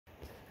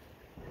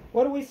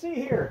What do we see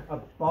here? A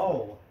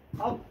bow.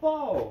 A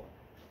bow.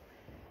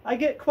 I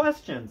get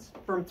questions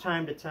from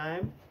time to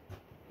time,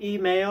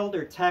 emailed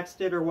or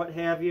texted or what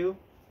have you.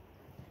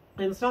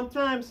 And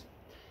sometimes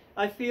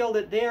I feel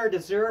that they are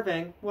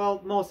deserving,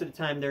 well, most of the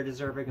time they're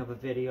deserving of a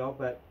video,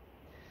 but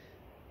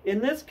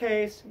in this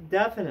case,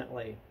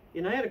 definitely.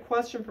 And I had a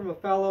question from a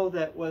fellow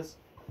that was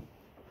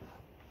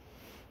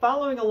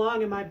following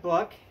along in my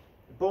book,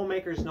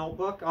 Bowmaker's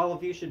Notebook. All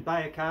of you should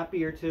buy a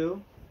copy or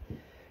two.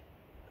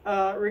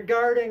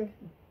 Regarding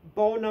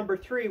bow number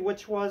 3,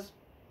 which was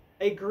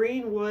a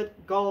greenwood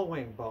gull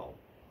wing bow.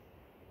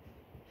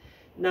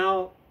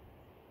 Now,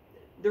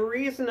 the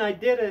reason I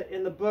did it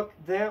in the book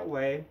that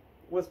way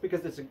was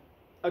because it's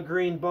a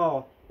green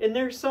bow, and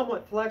they're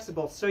somewhat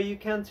flexible, so you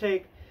can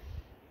take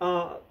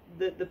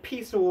the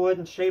piece of wood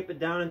and shape it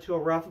down into a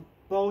rough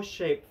bow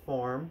shape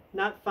form,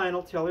 not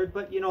final tillered,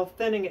 but you know,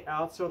 thinning it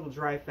out so it'll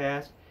dry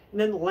fast, and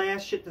then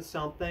lash it to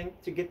something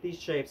to get these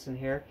shapes in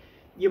here.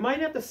 You might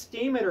have to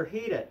steam it or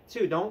heat it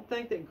too. Don't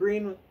think that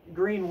green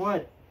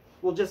wood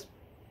will just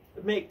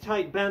make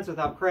tight bends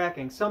without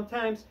cracking.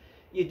 Sometimes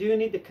you do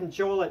need to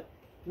cajole it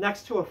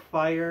next to a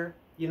fire,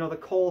 you know, the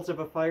coals of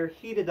a fire,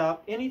 heat it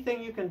up.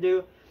 Anything you can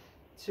do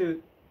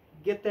to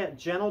get that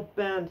gentle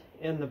bend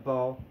in the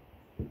bow,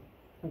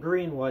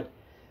 green wood,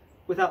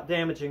 without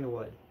damaging the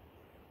wood.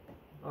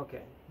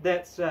 Okay,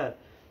 that said,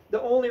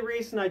 the only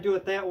reason I do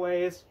it that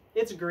way is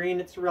it's green,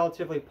 it's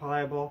relatively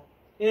pliable,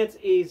 and it's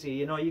easy.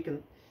 You know, you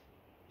can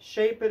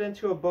shape it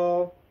into a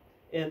bow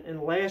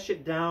and lash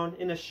it down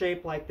in a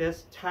shape like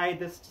this, tie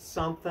this to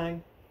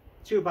something,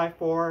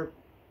 2x4,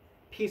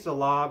 piece of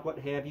log, what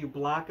have you,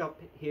 block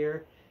up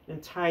here,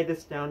 and tie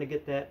this down to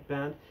get that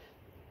bend.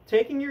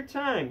 Taking your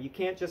time. You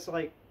can't just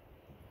like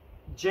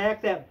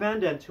jack that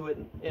bend into it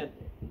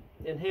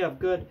and have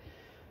good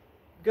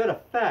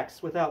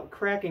effects without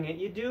cracking it.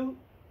 You do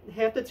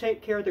have to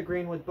take care of the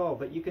greenwood bow,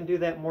 but you can do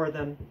that more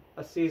than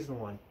a seasoned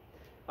one.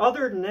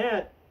 Other than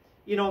that,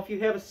 you know, if you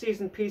have a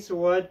seasoned piece of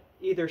wood,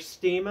 either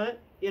steam it,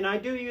 and I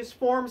do use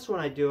forms when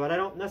I do it. I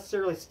don't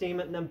necessarily steam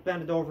it and then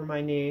bend it over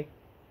my knee.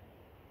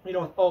 You know,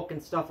 with oak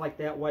and stuff like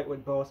that,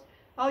 whitewood bows.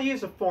 I'll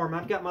use a form.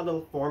 I've got my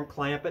little form,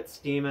 clamp it,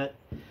 steam it,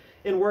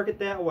 and work it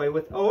that way.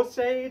 With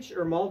Osage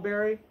or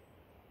mulberry,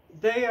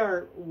 they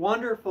are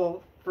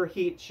wonderful for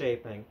heat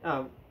shaping.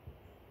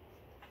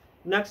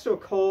 Next to a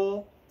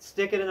coal,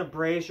 stick it in a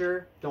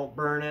brazier, don't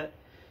burn it.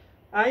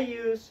 I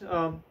use,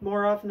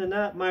 more often than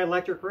not, my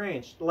electric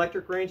range. The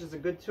electric range is a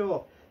good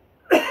tool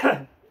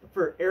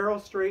for arrow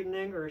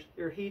straightening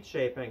or heat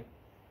shaping.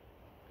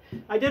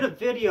 I did a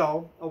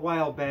video a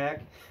while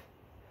back.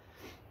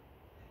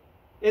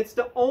 It's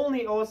the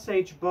only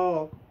Osage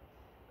bow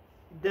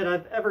that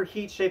I've ever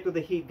heat shaped with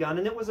a heat gun,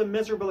 and it was a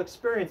miserable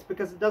experience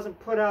because it doesn't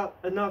put out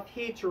enough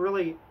heat to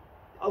really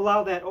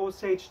allow that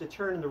Osage to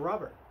turn into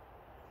rubber.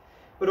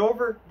 But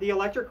over the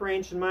electric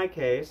range, in my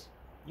case,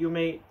 you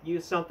may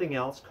use something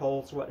else,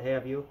 coals, what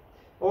have you.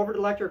 Over the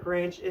electric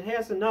range, it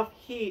has enough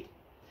heat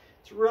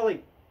to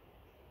really,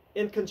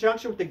 in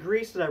conjunction with the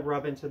grease that I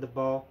rub into the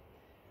bow,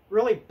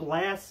 really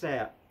blast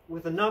that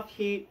with enough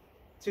heat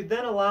to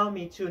then allow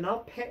me to, and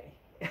I'll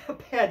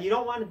pad, you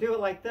don't want to do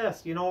it like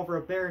this, you know, over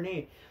a bare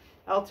knee.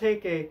 I'll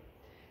take a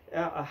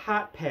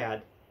hot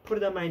pad, put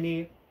it on my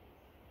knee,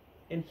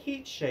 and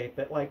heat shape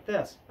it like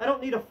this. I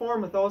don't need a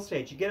form with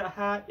Osage. You get it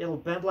hot, it'll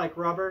bend like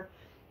rubber.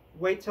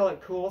 Wait till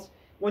it cools.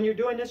 When you're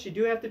doing this, you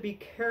do have to be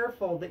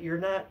careful that you're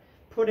not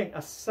putting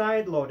a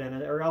side load in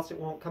it, or else it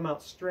won't come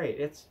out straight.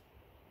 It's,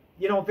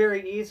 you know,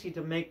 very easy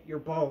to make your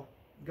bow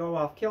go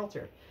off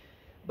kilter.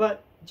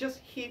 But just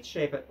heat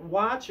shape it.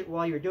 Watch it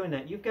while you're doing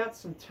that. You've got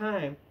some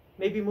time.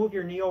 Maybe move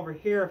your knee over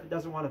here if it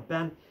doesn't want to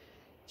bend.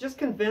 Just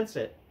convince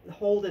it.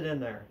 Hold it in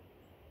there.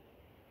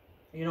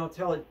 You know,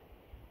 till it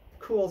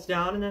cools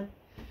down, and then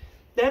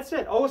that's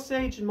it.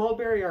 Osage and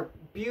mulberry are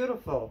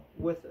beautiful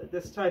with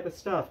this type of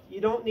stuff.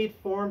 You don't need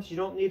forms. You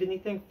don't need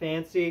anything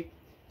fancy.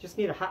 Just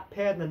need a hot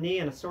pad in the knee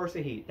and a source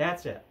of heat.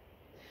 That's it.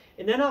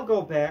 And then I'll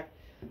go back.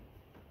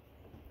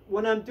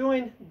 When I'm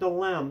doing the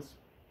limbs,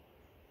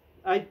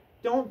 I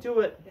don't do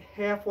it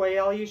halfway.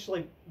 I'll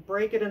usually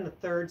break it into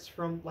thirds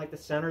from like the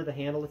center, the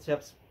handle, the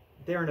tips,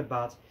 there and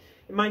abouts.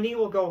 And my knee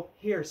will go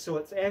here, so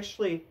it's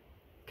actually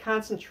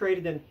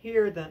concentrated in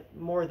here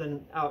more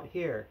than out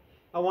here.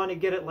 I want to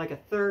get it like a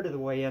third of the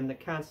way in, the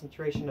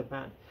concentration of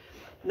bend.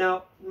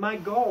 Now, my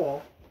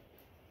goal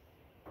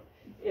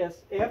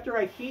is, after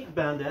I heat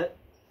bend it,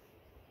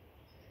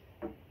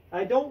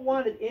 I don't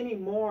want it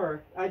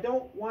anymore. I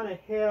don't want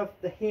to have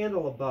the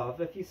handle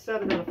above. If you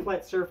set it on a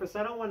flat surface,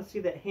 I don't want to see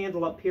that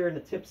handle up here and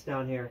the tips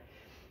down here.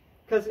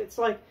 Because it's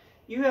like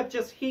you have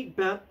just heat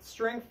bent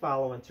string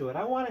following to it.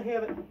 I want to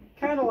have it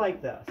kind of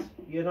like this,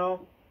 you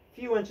know, a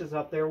few inches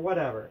up there,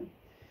 whatever.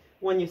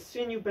 When you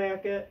sinew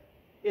back it,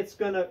 it's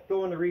going to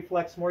go into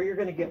reflex more. You're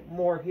going to get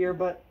more here,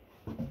 but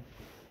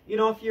you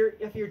know, if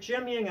you're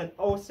jimmying an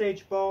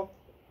Osage bow,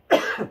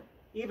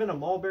 even a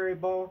mulberry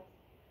bow,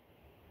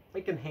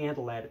 it can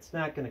handle that. It's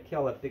not going to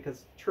kill it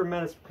because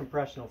tremendous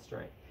compressional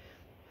strength.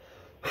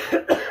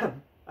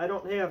 I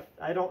don't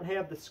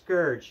have the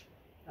scourge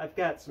I've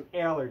got some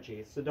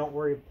allergies, so don't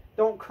worry.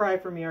 Don't cry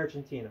for me,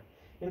 Argentina.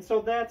 And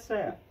so that's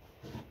that.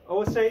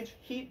 Osage,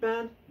 heat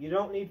bend. You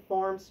don't need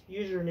forms.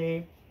 Use your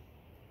knee.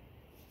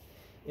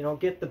 You know,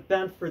 get the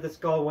bend for this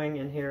gull wing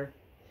in here.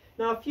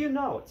 Now, a few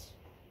notes.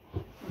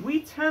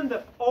 We tend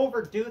to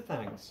overdo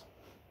things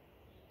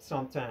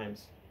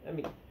sometimes. I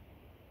mean,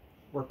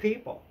 we're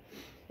people.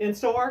 And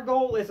so our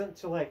goal isn't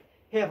to like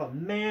have a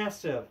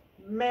massive,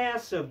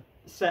 massive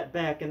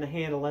setback in the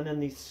handle and then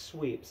these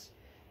sweeps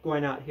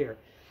going out here.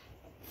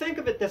 Think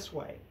of it this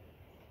way.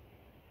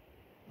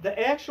 The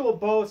actual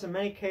bows in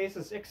many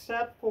cases,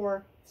 except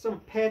for some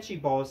patchy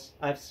bows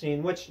I've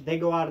seen, which they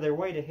go out of their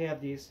way to have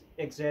these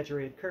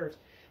exaggerated curves,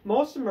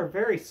 most of them are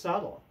very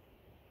subtle.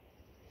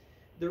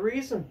 The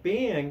reason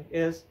being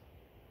is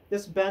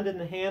this bend in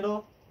the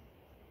handle,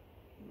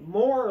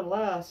 more or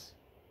less,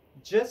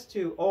 just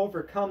to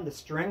overcome the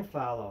string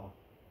follow.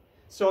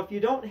 So if you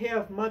don't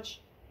have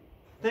much,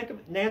 think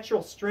of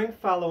natural string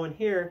follow in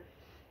here,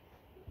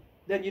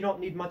 then you don't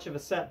need much of a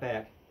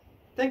setback.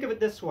 Think of it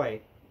this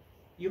way.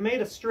 You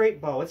made a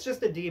straight bow. It's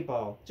just a D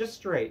bow. Just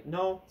straight.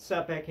 No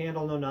setback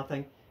handle, no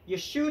nothing. You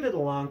shoot it a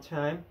long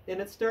time,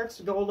 and it starts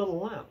to go a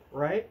little limp,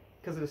 right?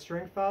 Because of the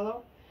string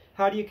follow.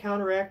 How do you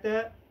counteract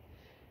that?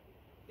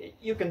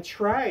 You can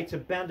try to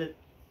bend it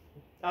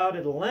out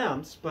at the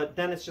limps, but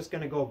then it's just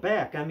going to go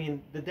back. I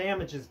mean, the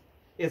damage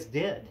is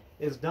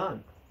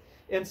done.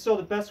 And so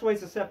the best way is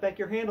to set back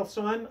your handle.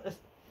 So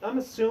I'm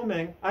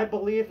assuming, I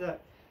believe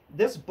that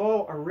this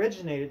bow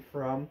originated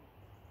from,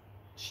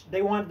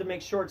 they wanted to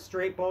make short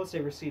straight bows. They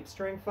received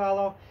string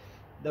follow.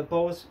 The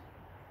bows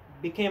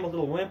became a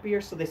little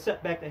wimpier, so they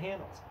set back the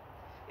handles.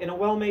 And a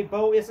well-made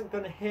bow isn't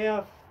going to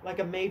have like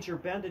a major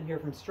bend in here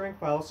from string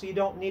follow, so you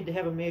don't need to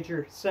have a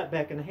major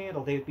setback in the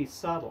handle. They would be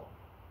subtle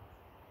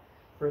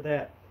for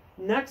that.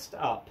 Next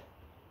up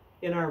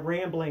in our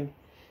rambling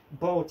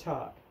bow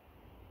talk.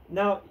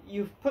 Now,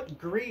 you've put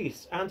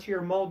grease onto your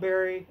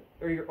mulberry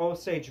or your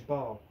Osage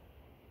bow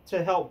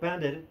to help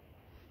bend it. It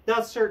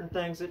does certain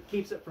things. It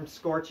keeps it from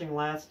scorching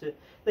less.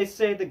 They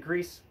say the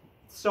grease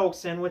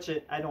soaks in, which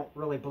I don't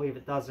really believe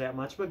it does that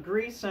much, but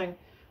greasing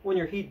when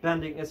you're heat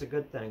bending is a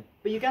good thing.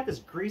 But you got this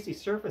greasy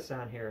surface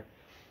on here.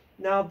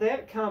 Now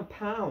that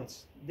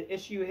compounds the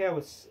issue you have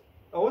with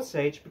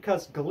Osage,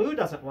 because glue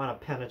doesn't want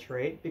to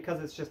penetrate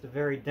because it's just a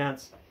very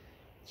dense,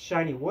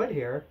 shiny wood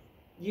here.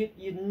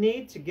 You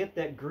need to get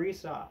that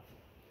grease off.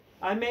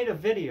 I made a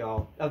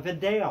video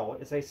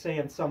as they say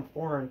in some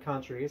foreign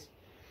countries,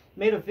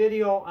 made a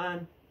video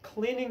on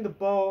cleaning the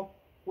bow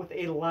with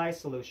a lye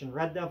solution,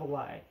 Red Devil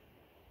lye.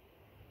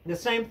 The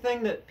same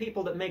thing that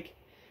people that make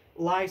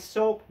lye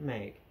soap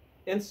make.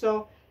 And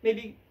so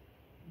maybe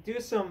do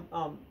some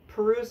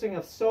perusing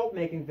of soap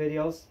making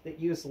videos that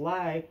use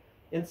lye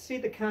and see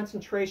the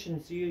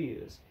concentrations you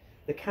use.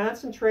 The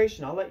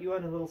concentration, I'll let you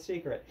in a little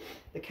secret.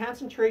 The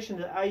concentration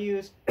that I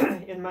use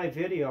in my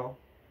video,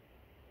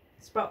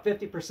 it's about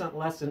 50%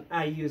 less than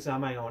I use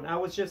on my own. I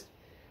was just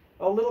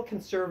a little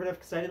conservative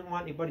because I didn't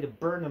want anybody to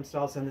burn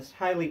themselves in this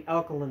highly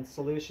alkaline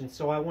solution,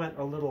 so I went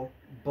a little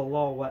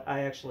below what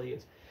I actually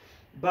use.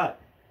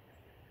 But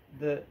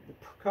the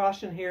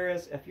precaution here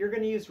is, if you're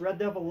going to use Red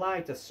Devil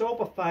lye to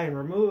soapify and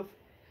remove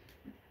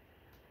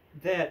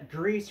that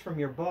grease from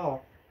your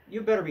bow, you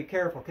better be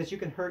careful because you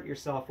can hurt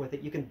yourself with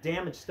it. You can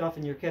damage stuff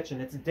in your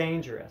kitchen. It's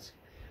dangerous.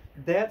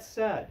 That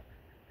said,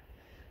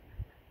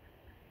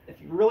 if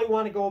you really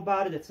want to go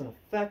about it, it's an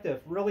effective,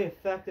 really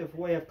effective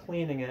way of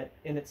cleaning it,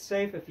 and it's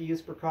safe if you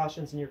use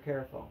precautions and you're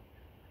careful.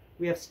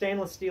 We have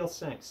stainless steel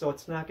sinks, so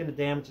it's not going to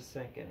damage the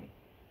sink any.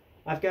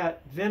 I've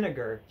got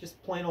vinegar,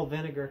 just plain old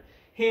vinegar,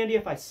 handy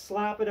if I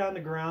slap it on the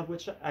ground,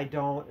 which I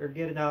don't, or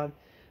get it on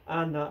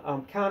the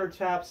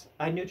countertops.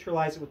 I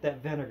neutralize it with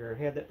that vinegar.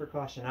 I have that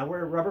precaution. I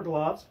wear rubber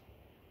gloves.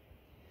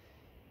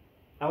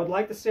 I would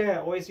like to say I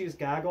always use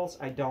goggles.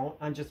 I don't.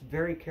 I'm just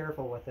very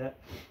careful with it.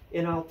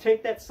 And I'll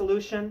take that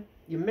solution,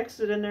 you mix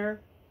it in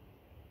there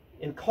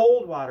in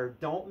cold water.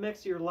 Don't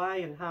mix your lye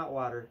in hot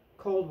water.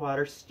 Cold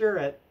water, stir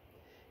it.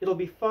 It'll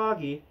be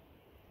foggy.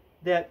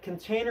 That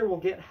container will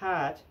get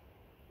hot.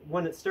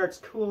 When it starts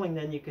cooling,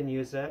 then you can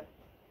use it.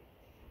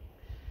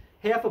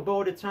 Half a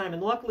bow at a time,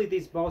 and luckily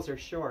these bows are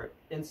short.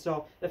 And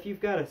so if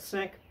you've got a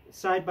sink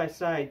side by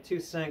side, two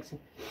sinks,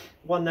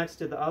 one next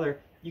to the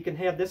other, you can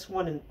have this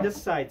one in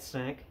this side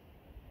sink,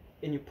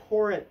 and you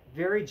pour it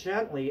very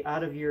gently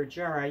out of your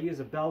jar. I use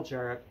a bell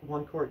jar,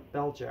 1 quart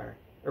bell jar,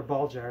 or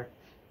ball jar.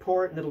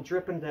 Pour it and it'll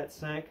drip into that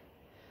sink.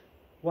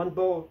 One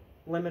bow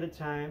limited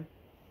time.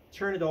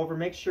 Turn it over,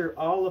 make sure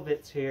all of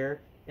it's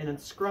here, and then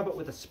scrub it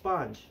with a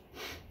sponge.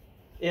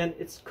 And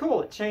it's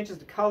cool. It changes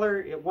the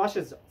color. It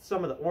washes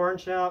some of the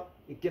orange out.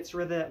 It gets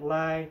rid of that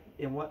lye,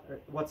 and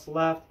what's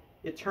left,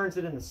 it turns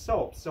it into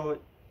soap, so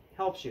it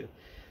helps you.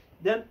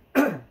 Then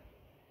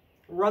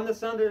run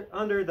this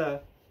under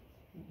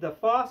the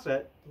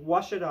faucet,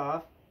 wash it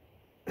off,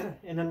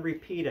 and then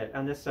repeat it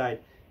on this side.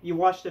 You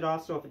washed it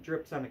off, so if it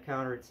drips on the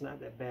counter, it's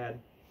not that bad.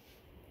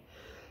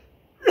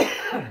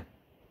 And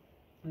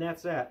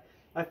that's that.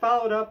 I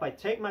follow it up. I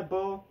take my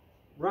bow,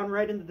 run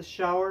right into the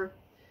shower,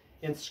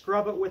 and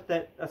scrub it with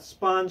a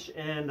sponge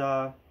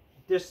and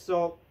dish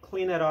soap.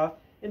 Clean it off,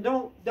 and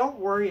don't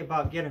worry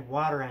about getting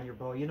water on your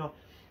bow. You know,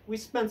 we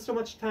spend so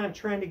much time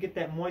trying to get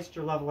that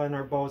moisture level in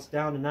our bows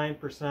down to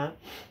 9%,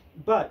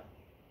 but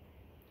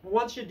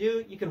once you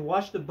do, you can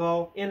wash the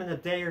bow, and in a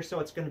day or so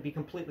it's going to be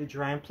completely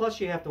dry, and plus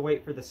you have to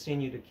wait for the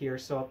sinew to cure,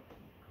 so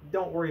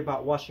don't worry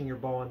about washing your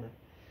bow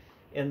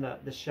in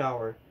the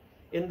shower.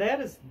 And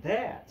that is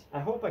that. I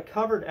hope I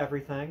covered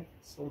everything.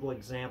 It's a little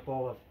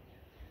example of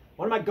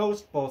one of my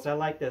ghost bows. I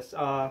like this.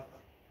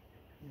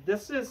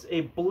 This is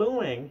a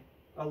bluing,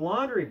 a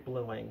laundry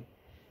bluing,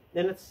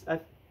 and I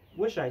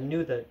wish I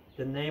knew the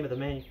name of the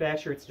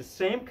manufacturer. It's the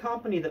same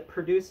company that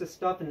produced this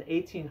stuff in the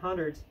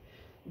 1800s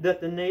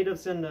that the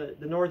natives in the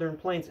northern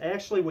plains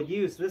actually would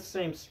use this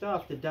same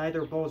stuff to dye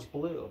their bows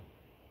blue.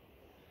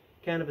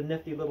 Kind of a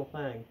nifty little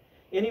thing.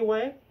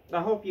 Anyway,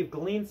 I hope you've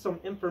gleaned some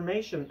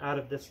information out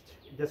of this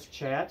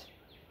chat.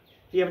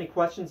 If you have any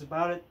questions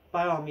about it,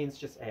 by all means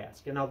just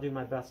ask, and I'll do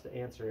my best to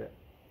answer it.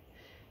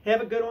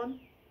 Have a good one.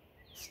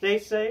 Stay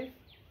safe.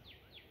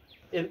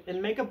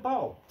 And make a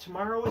bow.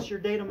 Tomorrow is your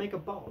day to make a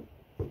bow.